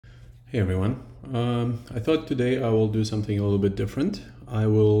Hey everyone, I thought today I will do something a little bit different. I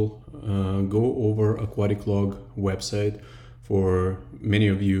will go over AquaticLog website. For many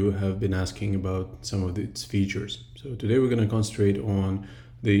of you have been asking about some of its features. So today we're going to concentrate on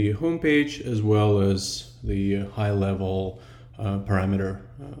the homepage as well as the high level parameter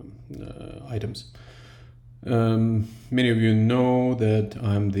items. Many of you know that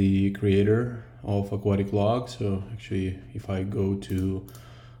I'm the creator of AquaticLog. So actually if I go to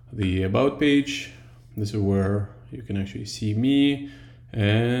the About page, this is where you can actually see me,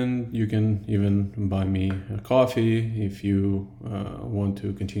 and you can even buy me a coffee if you want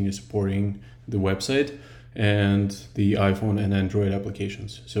to continue supporting the website and the iPhone and Android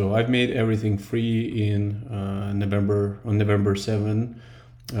applications. So I've made everything free in November 7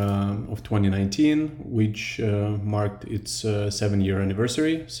 of 2019, which marked its 7-year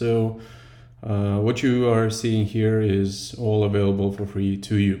anniversary. So what you are seeing here is all available for free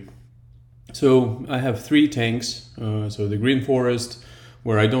to you. So I have 3 tanks. So the green forest,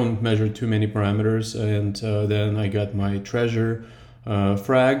 where I don't measure too many parameters, and then I got my treasure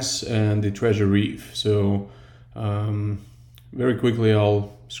frags and the treasure reef. So very quickly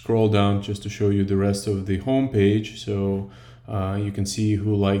I'll scroll down just to show you the rest of the home page. So you can see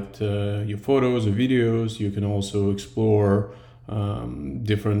who liked your photos or videos. You can also explore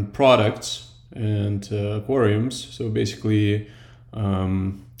different products and aquariums. So basically,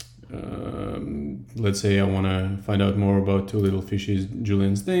 let's say I want to find out more about Two Little Fishies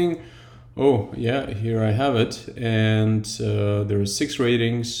Julian's thing. Oh yeah, here I have it, and there are 6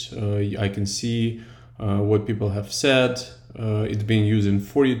 ratings. I can see what people have said. It's being used in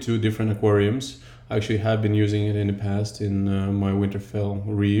 42 different aquariums. I actually have been using it in the past in my Winterfell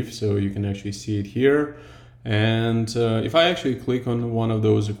reef, so you can actually see it here. And if I actually click on one of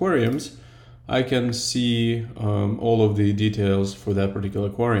those aquariums, I can see all of the details for that particular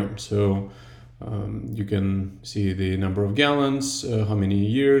aquarium. So you can see the number of gallons, how many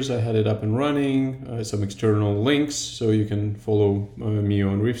years I had it up and running, some external links, so you can follow me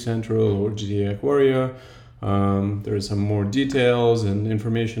on Reef Central or GTA Aquaria. There are some more details and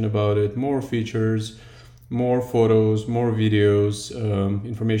information about it, more features, more photos, more videos,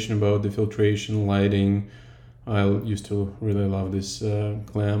 information about the filtration, lighting. I used to really love this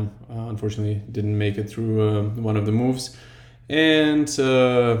clam. Unfortunately, didn't make it through one of the moves. And,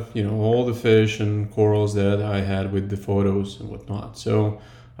 you know, all the fish and corals that I had with the photos and whatnot. So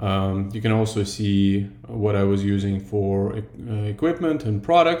you can also see what I was using for equipment and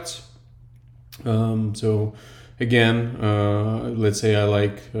products. So again, let's say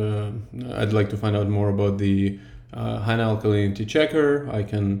I'd like to find out more about the high alkalinity checker. I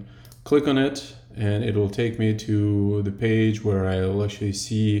can click on it, and it will take me to the page where I'll actually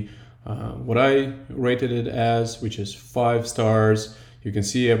see what I rated it as, which is 5 stars. You can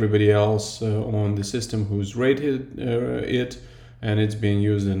see everybody else on the system who's rated it, and it's being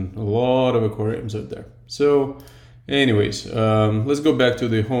used in a lot of aquariums out there. So anyways, let's go back to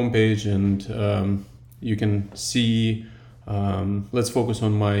the home page, and you can see, let's focus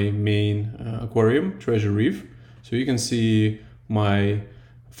on my main aquarium, Treasure Reef. So you can see my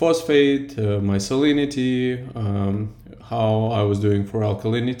phosphate, my salinity, how I was doing for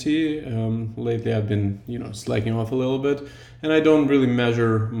alkalinity. Lately I've been, slacking off a little bit, and I don't really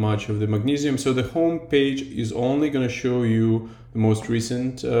measure much of the magnesium. So the home page is only going to show you the most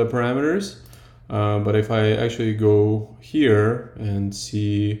recent parameters. But if I actually go here and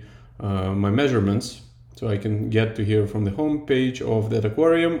see my measurements, so I can get to here from the home page of that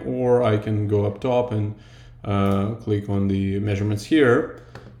aquarium, or I can go up top and click on the measurements here.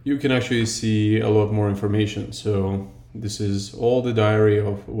 You can actually see a lot more information. So this is all the diary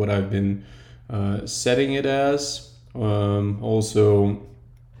of what I've been setting it as. Also,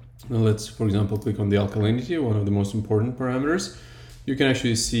 let's, for example, click on the alkalinity, one of the most important parameters. You can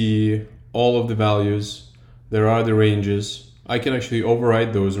actually see all of the values. There are the ranges. I can actually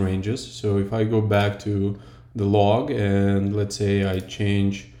override those ranges. So if I go back to the log, and let's say I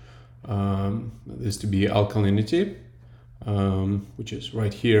change this to be alkalinity, which is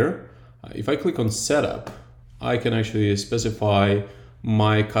right here. If I click on setup, I can actually specify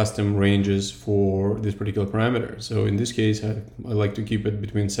my custom ranges for this particular parameter. So in this case, I like to keep it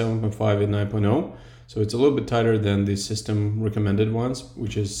between 7.5 and 9.0. So it's a little bit tighter than the system recommended ones,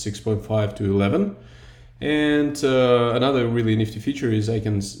 which is 6.5 to 11. And another really nifty feature is I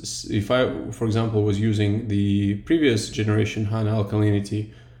can, if I, for example, was using the previous generation high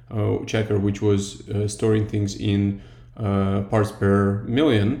alkalinity checker, which was storing things in parts per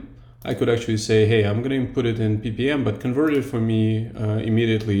million, I could actually say, hey, I'm going to input it in ppm, but convert it for me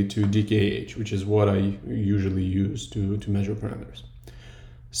immediately to DKH, which is what I usually use to measure parameters.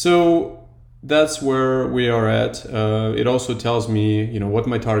 So that's where we are at. It also tells me, what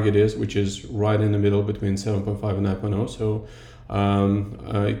my target is, which is right in the middle between 7.5 and 9.0. So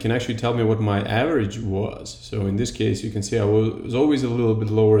it can actually tell me what my average was. So in this case, you can see I was always a little bit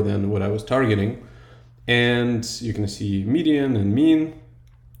lower than what I was targeting. And you can see median and mean.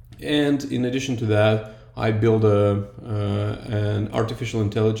 And in addition to that, I build an artificial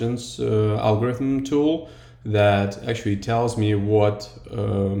intelligence algorithm tool that actually tells me what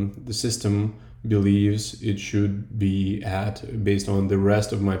the system believes it should be at based on the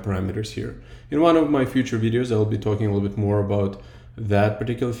rest of my parameters here. In one of my future videos, I'll be talking a little bit more about that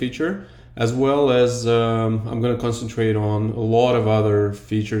particular feature, as well as I'm going to concentrate on a lot of other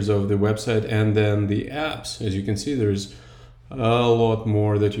features of the website and then the apps. As you can see, there's a lot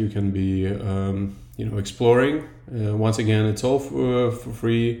more that you can be exploring. Once again, it's all for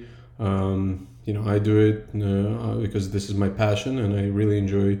free. I do it because this is my passion and I really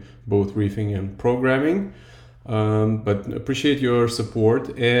enjoy both reefing and programming. But appreciate your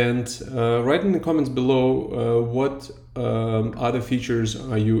support, and write in the comments below what other features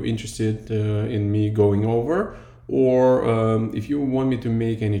are you interested in me going over, or if you want me to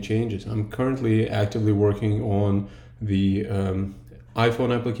make any changes. I'm currently actively working on the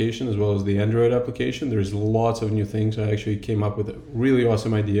iPhone application as well as the Android application. There's lots of new things. I actually came up with a really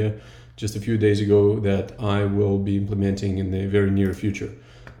awesome idea just a few days ago that I will be implementing in the very near future.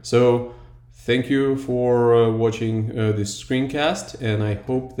 So thank you for watching this screencast, and I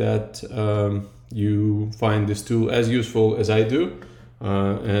hope that you find this tool as useful as I do.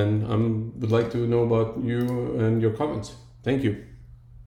 And I would like to know about you and your comments. Thank you.